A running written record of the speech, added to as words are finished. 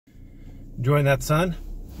Enjoying that sun?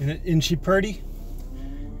 Isn't she pretty?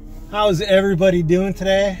 How's everybody doing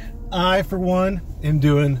today? I, for one, am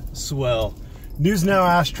doing swell. News Now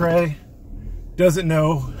Ashtray doesn't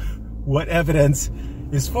know what evidence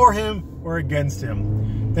is for him or against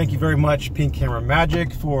him. Thank you very much, Pink Camera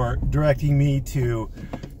Magic, for directing me to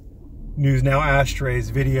News Now Ashtray's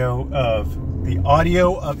video of the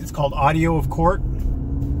audio of, it's called Audio of Court.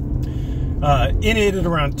 In it at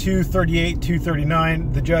around 2:38,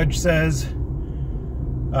 2:39, the judge says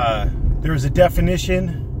there's a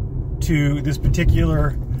definition to this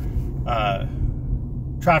particular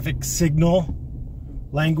traffic signal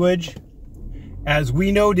language, as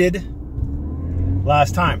we noted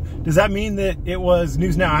last time. Does that mean that it was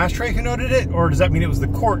News Now Ashtray who noted it, or does that mean it was the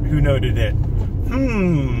court who noted it?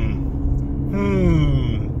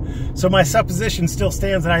 So my supposition still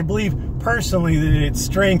stands, and I believe personally that it's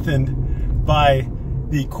strengthened by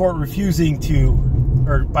the court refusing to,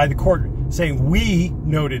 or by the court saying we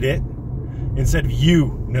noted it instead of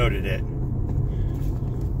you noted it.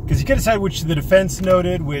 Because you could decide which the defense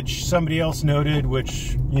noted, which somebody else noted,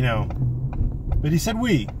 which, you know, but he said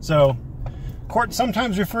we. So courts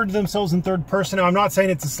sometimes refer to themselves in third person. Now, I'm not saying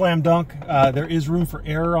it's a slam dunk. There is room for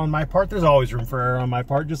error on my part. There's always room for error on my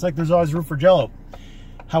part, just like there's always room for jello.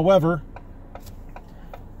 However,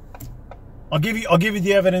 I'll give you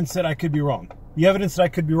the evidence that I could be wrong. The evidence that I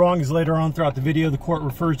could be wrong is later on throughout the video. The court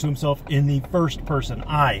refers to himself in the first person.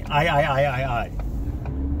 I.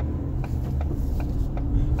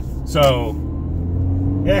 So,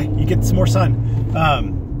 yeah, you get some more sun.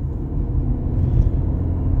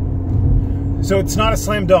 So it's not a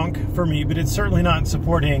slam dunk for me, but it's certainly not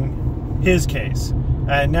supporting his case.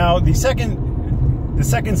 And now the second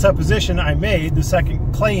supposition I made, the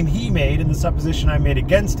second claim he made, and the supposition I made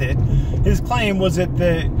against it, his claim was that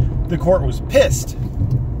the court was pissed,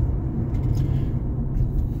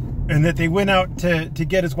 and that they went out to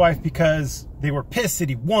get his wife because they were pissed that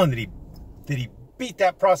he won, that he beat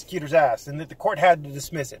that prosecutor's ass, and that the court had to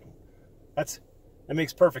dismiss him. That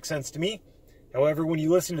makes perfect sense to me. However, when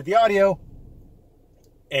you listen to the audio,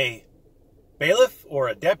 a bailiff or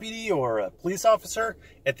a deputy or a police officer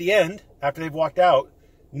at the end, after they've walked out,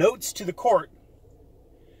 notes to the court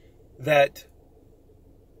that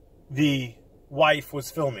the wife was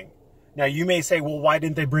filming. Now, you may say, well, why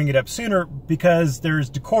didn't they bring it up sooner? Because there's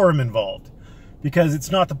decorum involved. Because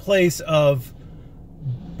it's not the place of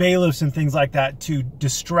bailiffs and things like that to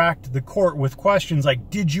distract the court with questions like,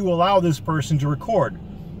 did you allow this person to record?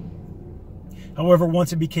 However,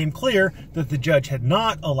 once it became clear that the judge had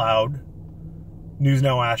not allowed News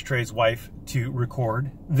Now Ashtray's wife to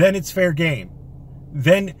record, then it's fair game.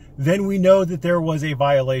 Then we know that there was a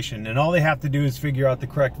violation, and all they have to do is figure out the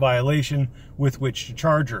correct violation with which to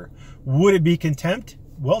charge her. Would it be contempt?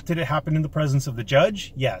 Well, did it happen in the presence of the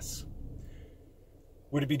judge? Yes.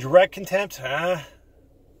 Would it be direct contempt? That's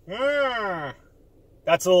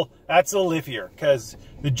a little iffier, because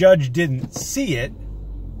the judge didn't see it.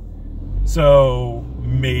 So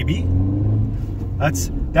maybe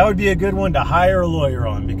that would be a good one to hire a lawyer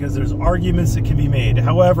on, because there's arguments that can be made.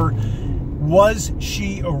 However, was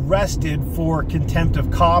she arrested for contempt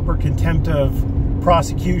of cop or contempt of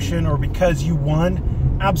prosecution or because you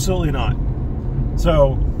won? Absolutely not.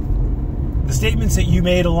 So the statements that you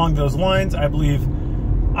made along those lines, I believe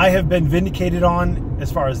I have been vindicated on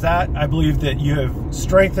as far as that. I believe that you have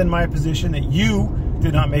strengthened my position, that you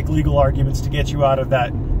did not make legal arguments to get you out of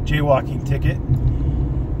that jaywalking ticket.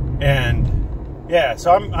 And yeah,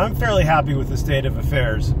 so I'm fairly happy with the state of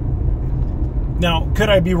affairs. Now, could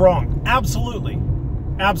I be wrong? Absolutely.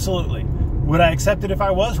 Absolutely. Would I accept it if I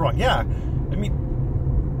was wrong? Yeah. I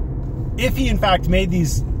mean, if he in fact made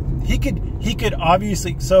these, he could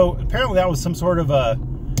obviously, so apparently that was some sort of a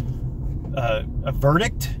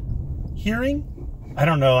verdict hearing. I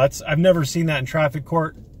don't know. I've never seen that in traffic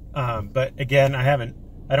court. But again,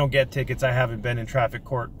 I don't get tickets. I haven't been in traffic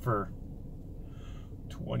court for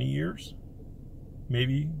 20 years,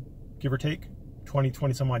 maybe, give or take, 20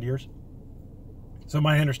 some odd years. So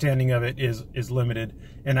my understanding of it is limited,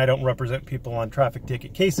 and I don't represent people on traffic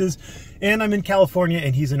ticket cases. And I'm in California,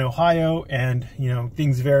 and he's in Ohio, and you know,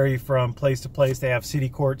 things vary from place to place. They have city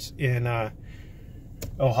courts in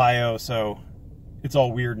Ohio, so it's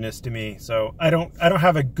all weirdness to me. So I don't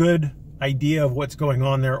have a good idea of what's going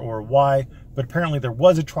on there or why, but apparently there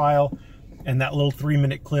was a trial, and that little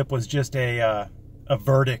 3-minute clip was just a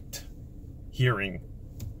verdict hearing.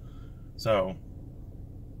 So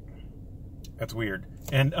that's weird.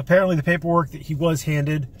 And apparently the paperwork that he was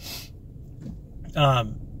handed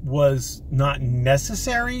was not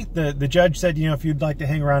necessary. The judge said, you know, if you'd like to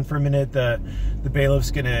hang around for a minute, the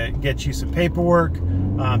bailiff's gonna get you some paperwork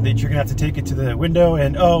that you're gonna have to take it to the window,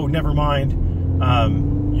 and oh, never mind,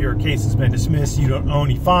 your case has been dismissed, you don't owe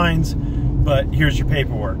any fines, but here's your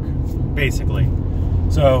paperwork, basically.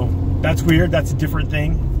 So that's weird. That's a different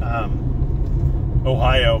thing.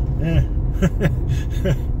 Ohio,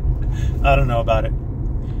 I don't know about it.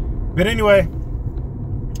 But anyway,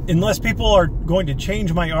 unless people are going to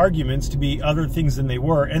change my arguments to be other things than they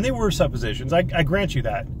were, and they were suppositions, I grant you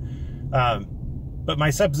that. But my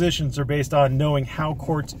suppositions are based on knowing how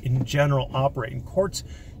courts in general operate. And courts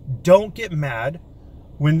don't get mad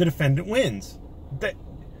when the defendant wins.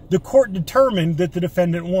 The court determined that the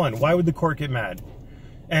defendant won. Why would the court get mad?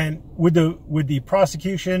 And would the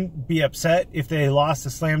prosecution be upset if they lost a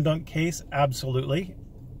slam dunk case? Absolutely.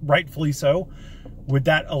 Rightfully so. Would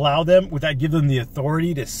that allow them, would that give them the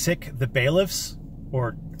authority to sick the bailiffs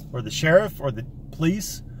or the sheriff or the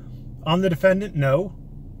police on the defendant? No.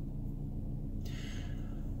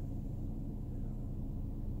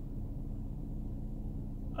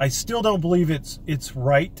 I still don't believe it's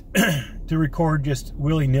right to record just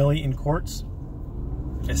willy-nilly in courts.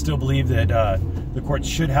 I still believe that the courts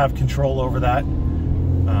should have control over that.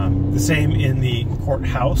 The same in the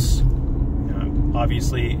courthouse.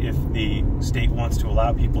 Obviously, if the state wants to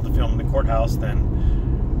allow people to film in the courthouse, then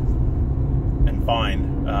fine.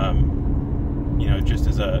 You know, just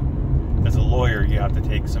as a lawyer, you have to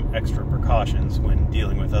take some extra precautions when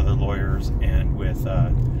dealing with other lawyers and with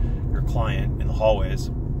your client in the hallways.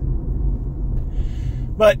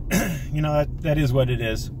 But you know, that is what it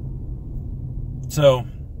is. So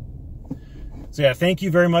yeah, thank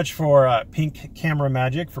you very much for Pink Camera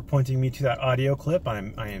Magic for pointing me to that audio clip. I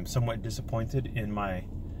am somewhat disappointed in my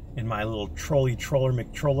little troller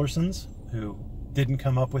McTrollersons who didn't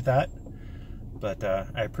come up with that, but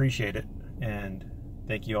I appreciate it, and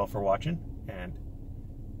thank you all for watching. And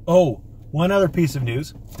oh, one other piece of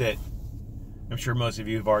news that I'm sure most of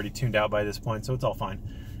you have already tuned out by this point, so it's all fine.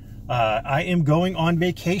 I am going on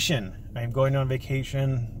vacation. I am going on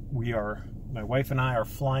vacation. My wife and I are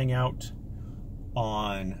flying out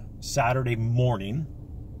on Saturday morning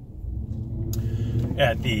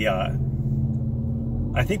at the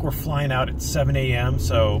I think we're flying out at 7 a.m.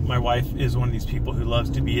 so my wife is one of these people who loves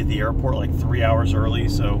to be at the airport like 3 hours early,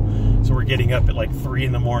 so we're getting up at like 3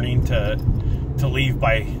 in the morning to leave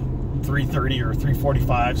by 3:30 or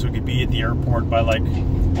 3:45 so we could be at the airport by like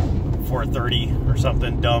 4:30 or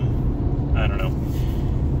something dumb. I don't know.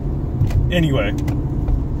 Anyway,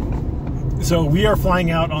 so we are flying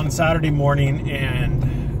out on Saturday morning, and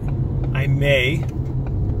I may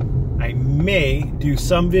do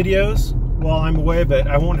some videos while I'm away, but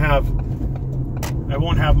I won't have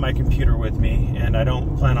my computer with me, and I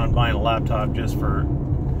don't plan on buying a laptop just for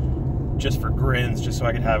grins, just so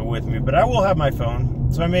I can have it with me. But I will have my phone,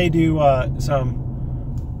 so I may do some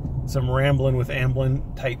Ramblin with Amblin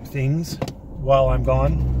type things while I'm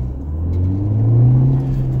gone.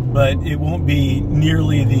 But it won't be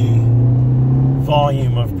nearly the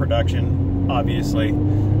volume of production, obviously,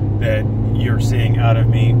 that you're seeing out of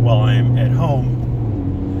me while I'm at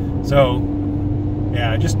home. So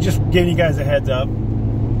yeah, just giving you guys a heads up.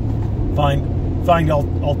 Find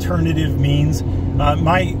alternative means.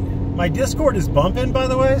 My Discord is bumping, by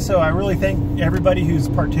the way, so I really thank everybody who's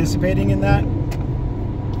participating in that.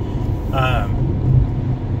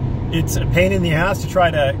 It's a pain in the ass to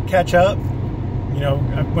try to catch up. You know,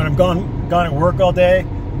 when I'm gone at work all day,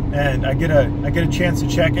 and I get a chance to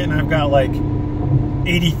check it, and I've got like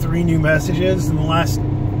 83 new messages in the last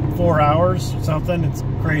 4 hours or something. It's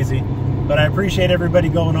crazy, but I appreciate everybody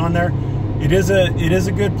going on there. It is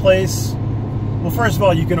a good place. Well, first of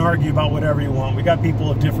all, you can argue about whatever you want. We got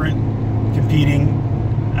people of different competing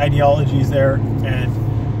ideologies there, and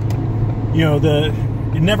you know,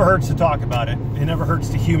 it never hurts to talk about it. It never hurts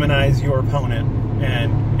to humanize your opponent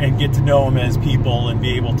and get to know them as people and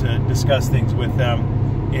be able to discuss things with them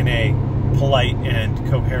in a polite and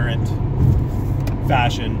coherent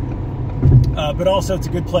fashion. But also, it's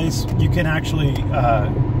a good place. You can actually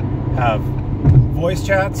have voice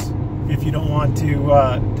chats if you don't want to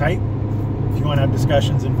type. If you want to have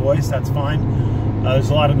discussions in voice, that's fine. There's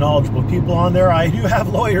a lot of knowledgeable people on there. I do have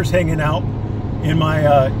lawyers hanging out in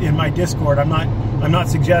my Discord. I'm not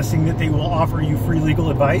suggesting that they will offer you free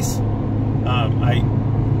legal advice.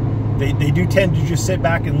 They do tend to just sit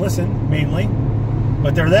back and listen mainly,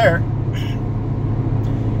 but they're there.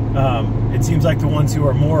 It seems like the ones who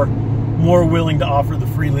are more willing to offer the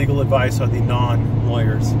free legal advice are the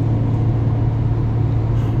non-lawyers.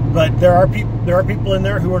 But there are people in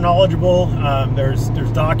there who are knowledgeable. There's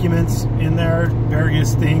documents in there,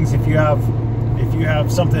 various things. If you have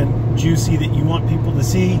something juicy that you want people to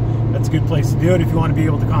see, that's a good place to do it. If you want to be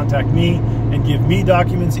able to contact me and give me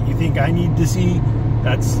documents that you think I need to see,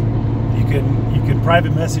 you can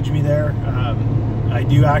private message me there. I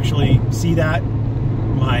do actually see that.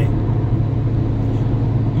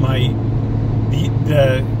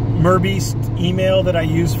 The Merbeast email that I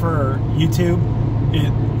use for YouTube,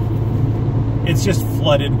 it's just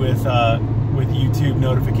flooded with YouTube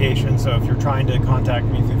notifications. So if you're trying to contact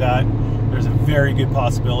me through that, there's a very good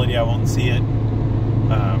possibility I won't see it.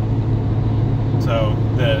 So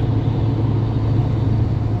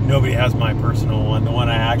nobody has my personal one, the one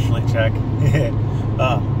I actually check.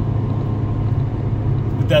 But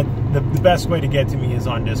the best way to get to me is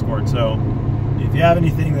on Discord. So if you have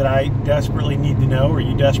anything that I desperately need to know, or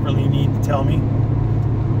you desperately need to tell me,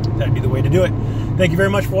 that'd be the way to do it. Thank you very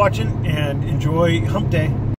much for watching, and enjoy Hump Day.